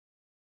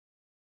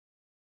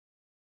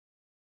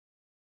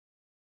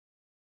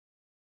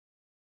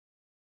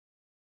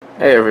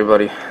Hey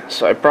everybody,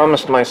 so I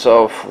promised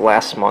myself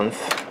last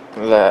month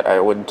that I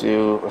would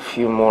do a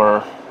few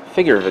more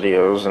figure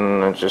videos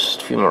and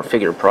just a few more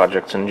figure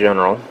projects in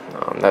general.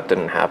 That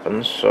didn't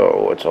happen,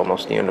 so it's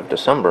almost the end of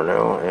December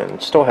now, and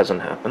it still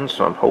hasn't happened,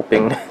 so I'm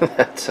hoping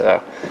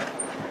that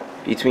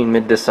between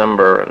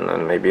mid-December and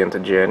then maybe into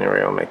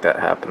January I'll make that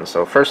happen.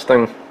 So first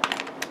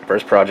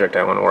project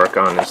I want to work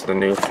on is the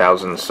new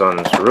Thousand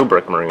Suns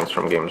Rubric Marines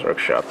from Games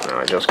Workshop. Now,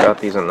 I just got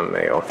these in the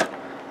mail.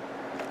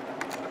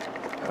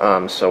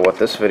 So what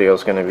this video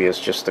is going to be is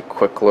just a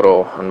quick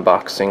little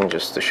unboxing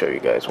just to show you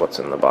guys what's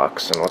in the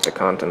box and what the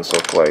contents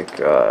look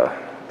like.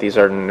 These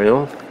are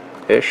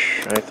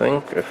new-ish, I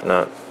think, if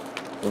not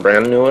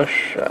brand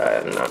newish.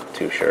 I'm not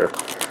too sure.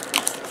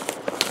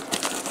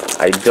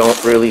 I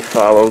don't really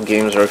follow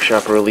Games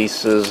Workshop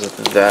releases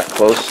that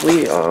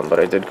closely, but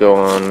I did go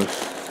on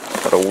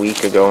about a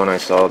week ago and I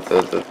saw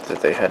that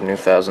they had new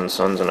Thousand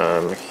Suns, and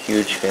I'm a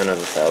huge fan of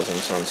the Thousand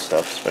Suns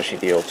stuff, especially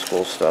the old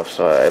school stuff,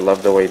 so I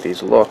love the way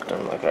these looked.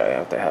 I'm like, I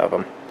have to have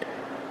them.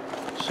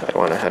 So I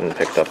went ahead and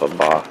picked up a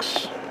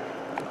box.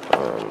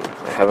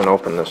 I haven't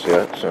opened this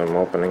yet, so I'm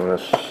opening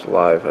this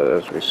live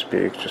as we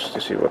speak just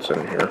to see what's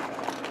in here.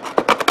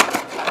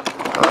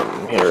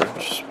 Here,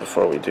 just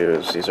before we do,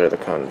 this is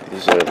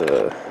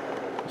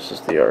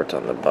the art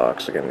on the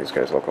box. Again, these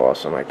guys look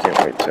awesome. I can't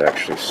wait to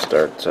actually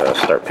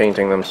start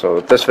painting them. So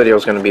this video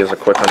is going to be as a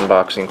quick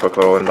unboxing, quick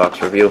little inbox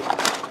review,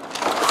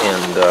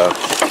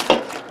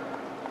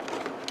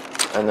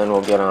 and then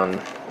we'll get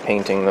on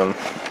painting them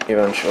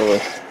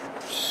eventually.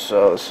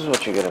 So this is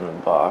what you get in the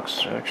box.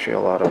 There's actually a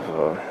lot of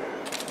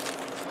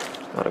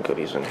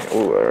goodies in here.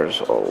 Ooh, there's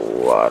a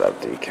lot of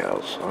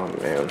decals. Oh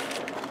man.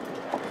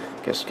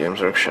 Guess Games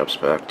Workshop's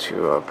back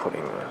to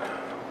putting a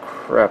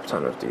crap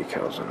ton of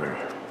decals in there.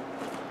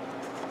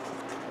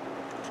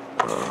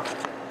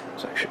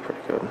 It's actually pretty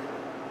good.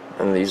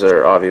 And these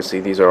are all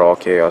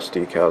Chaos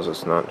decals.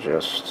 It's not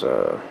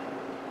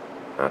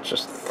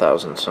just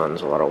Thousand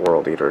Suns. A lot of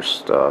World Eater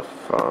stuff.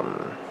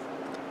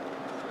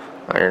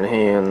 Iron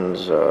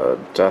Hands,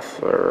 Death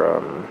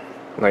or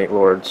Night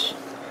Lords.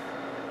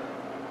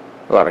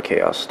 A lot of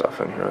Chaos stuff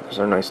in here because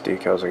they're nice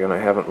decals. Again, I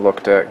haven't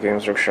looked at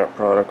Games Workshop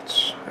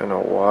products in a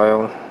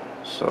while,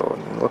 so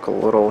they look a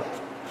little.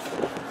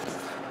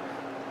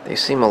 They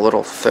seem a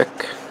little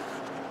thick,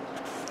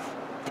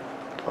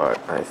 but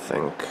I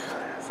think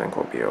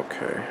we'll be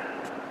okay.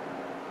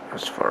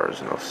 As far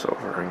as no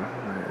silvering,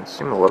 it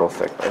seemed a little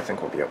thick, but I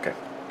think we'll be okay.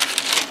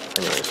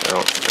 Anyways,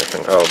 oh,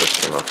 this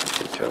came off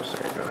the details.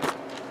 There you go.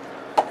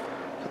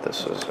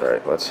 This is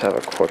alright. Let's have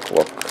a quick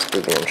look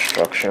through the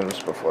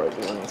instructions before I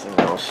do anything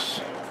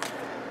else.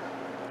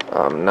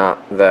 Not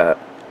that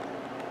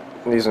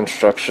these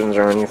instructions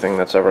are anything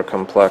that's ever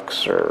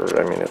complex, or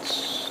I mean,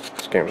 it's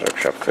Games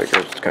Workshop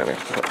figures. It's kind of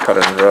cut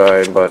and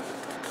dry, but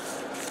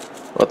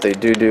what they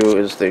do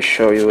is they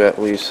show you at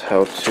least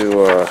how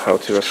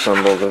to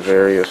assemble the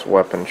various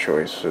weapon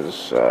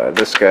choices.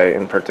 This guy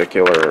in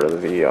particular,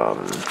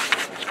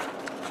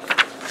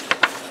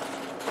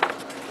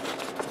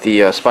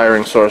 the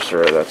Aspiring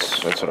Sorcerer,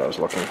 that's what I was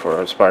looking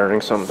for.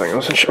 Aspiring something. I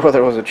wasn't sure whether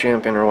it was a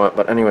champion or what,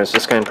 but anyways,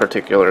 this guy in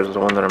particular is the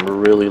one that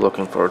I'm really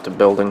looking forward to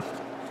building,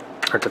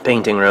 or to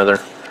painting rather.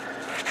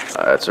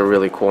 It's a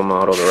really cool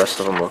model. The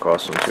rest of them look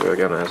awesome too.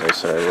 Again, as I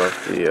said, I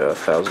love the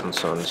Thousand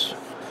Suns.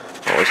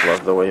 Always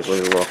loved the way they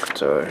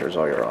looked. Here's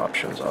all your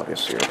options,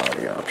 obviously your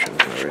body options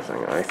and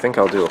everything. I think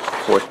I'll do a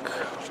quick,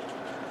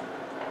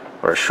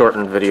 or a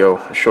shortened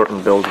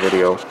build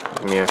video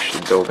of me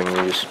actually building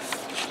these.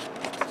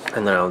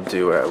 And then I'll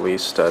do at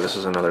least, this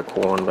is another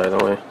cool one by the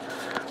way,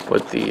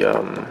 with the,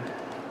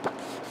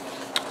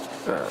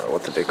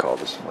 what did they call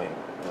this flame?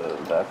 The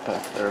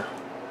backpack there.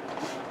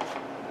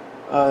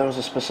 There was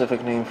a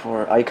specific name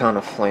for it. Icon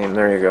of Flame,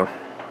 there you go.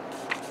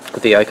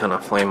 With the Icon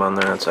of Flame on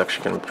there, it's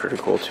actually going to be pretty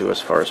cool too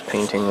as far as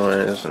painting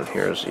wise. And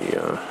here's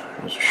a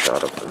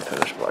shot of them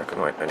finished black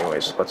and white.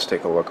 Anyways, let's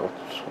take a look at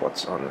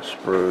what's on the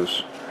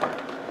sprues.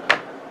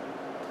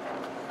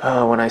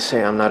 When I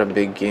say I'm not a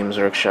big Games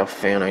Workshop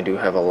fan, I do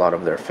have a lot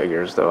of their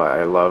figures, though.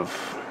 I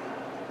love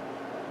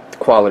the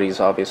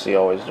quality's obviously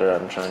always there.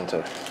 I'm trying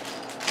to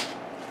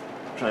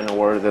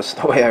word this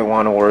the way I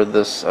want to word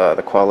this.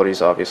 The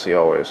quality's obviously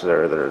always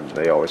there.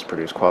 They always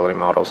produce quality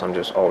models. I'm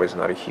just always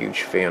not a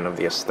huge fan of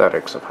the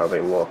aesthetics of how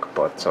they look.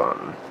 But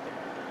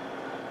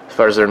as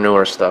far as their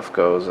newer stuff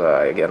goes,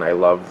 again, I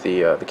love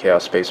the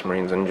Chaos Space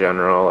Marines in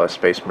general.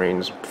 Space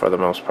Marines, for the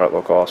most part,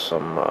 look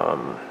awesome.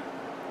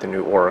 The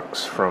new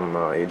orcs from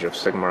Age of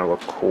Sigmar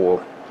look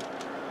cool.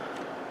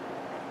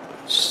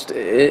 Just,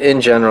 in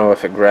general,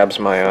 if it grabs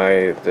my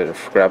eye, if it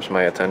grabs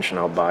my attention,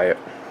 I'll buy it.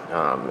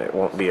 It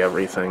won't be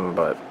everything,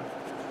 but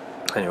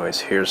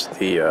anyways, here's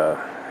the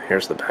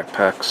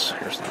backpacks.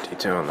 Here's the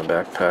detail on the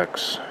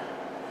backpacks.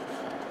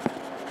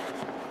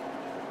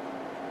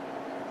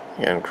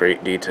 Again,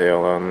 great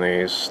detail on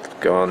these. The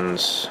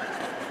guns.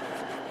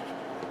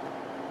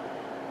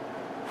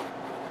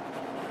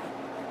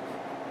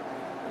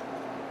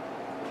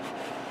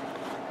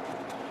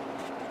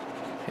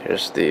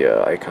 Here's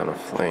the Icon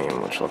of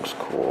Flame, which looks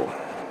cool.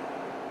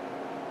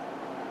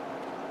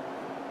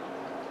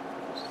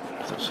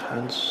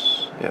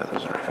 heads? Yeah,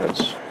 those are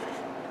heads.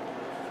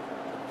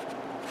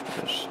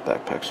 There's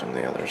backpacks on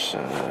the other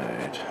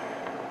side.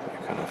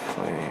 That kind of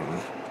flame.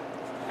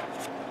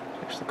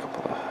 There's a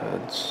couple of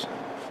heads.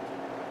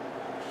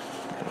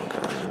 And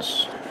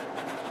guns.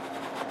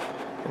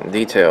 And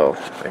detail,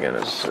 again,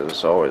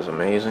 is always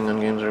amazing on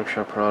Games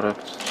Workshop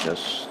products. It's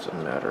just a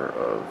matter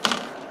of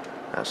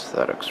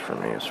aesthetics for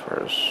me as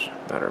far as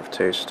matter of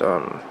taste.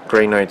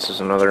 Grey Knights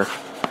is another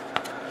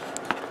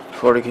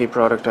 40K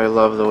product. I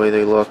love the way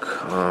they look.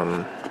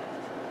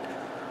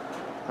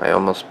 I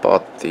almost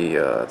bought the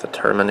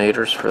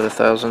Terminators for the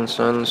Thousand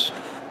Suns,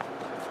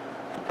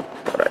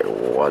 but I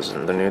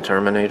wasn't the new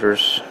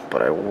Terminators,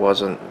 but I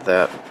wasn't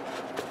that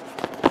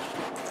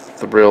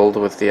thrilled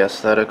with the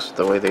aesthetics,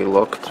 the way they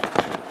looked.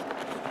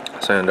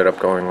 So I ended up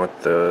going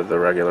with the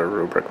regular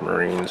Rubric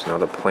Marines. Now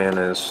the plan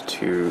is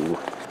to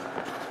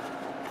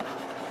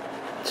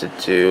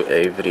do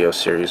a video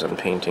series on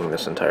painting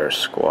this entire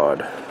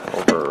squad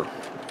over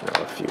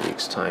a few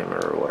weeks' time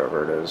or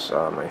whatever it is.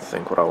 I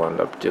think what I'll end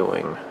up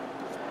doing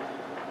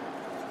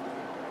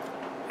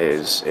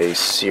is a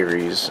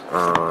series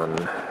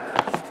on,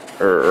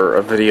 or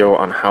a video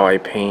on how I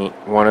paint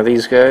one of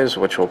these guys,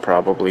 which will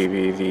probably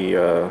be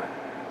the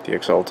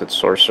Exalted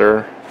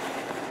Sorcerer.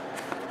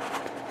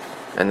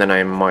 And then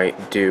I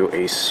might do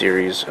a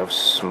series of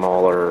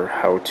smaller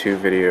how-to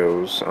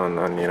videos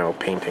on you know,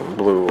 painting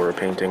blue or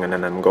painting an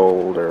NM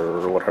gold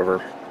or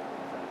whatever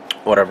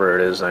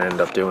it is I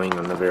end up doing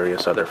on the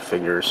various other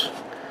figures.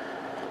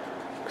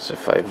 Because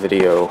if I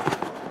video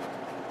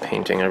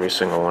painting every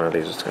single one of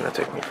these, it's going to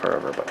take me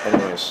forever. But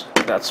anyways,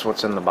 that's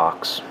what's in the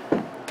box.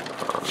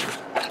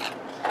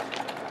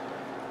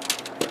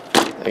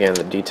 Again,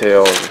 the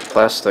detail, the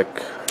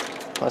plastic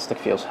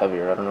feels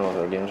heavier. I don't know if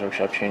the Games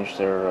Workshop changed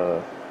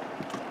their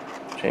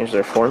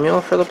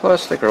formula for the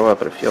plastic or what,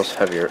 but it feels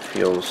heavier. It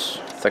feels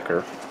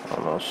thicker,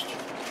 almost.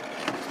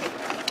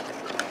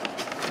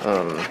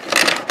 I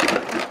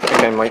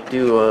think I might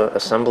do a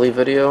assembly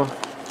video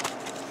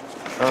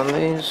on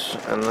these,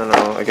 and then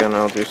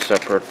I'll do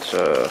separate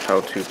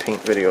how-to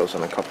paint videos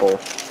on a couple,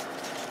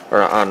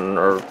 or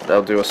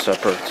I'll do a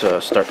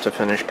separate start to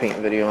finish paint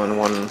video on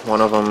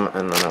one of them,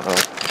 and then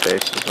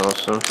bases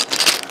also.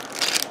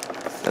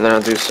 And then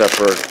I'll do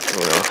separate,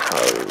 you know,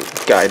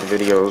 guide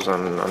videos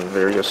on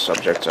various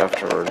subjects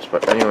afterwards.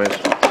 But anyways,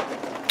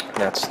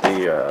 that's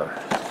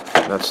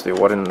the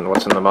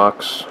what's in the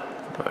box.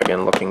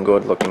 Again, looking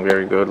good, looking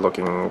very good,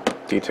 looking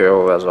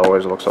detail as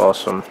always looks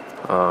awesome.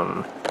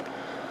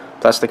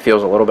 Plastic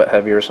feels a little bit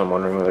heavier, so I'm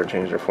wondering whether they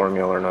changed their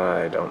formula or not.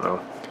 I don't know.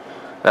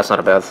 That's not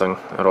a bad thing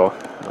at all,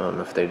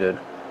 if they did.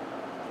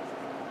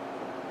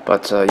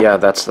 But yeah,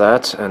 that's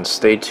that, and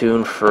stay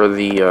tuned for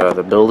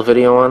the build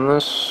video on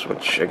this,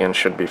 which again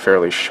should be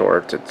fairly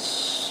short.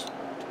 It's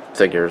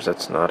figures.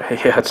 It's not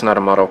it's not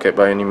a model kit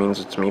by any means.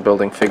 It's me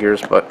building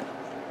figures. But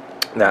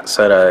that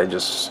said, I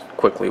just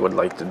quickly would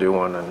like to do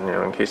one, and you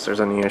know, in case there's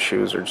any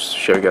issues, or just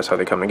show you guys how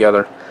they come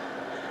together.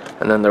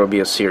 And then there will be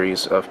a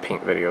series of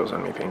paint videos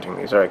on me painting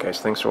these. Alright guys,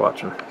 thanks for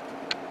watching.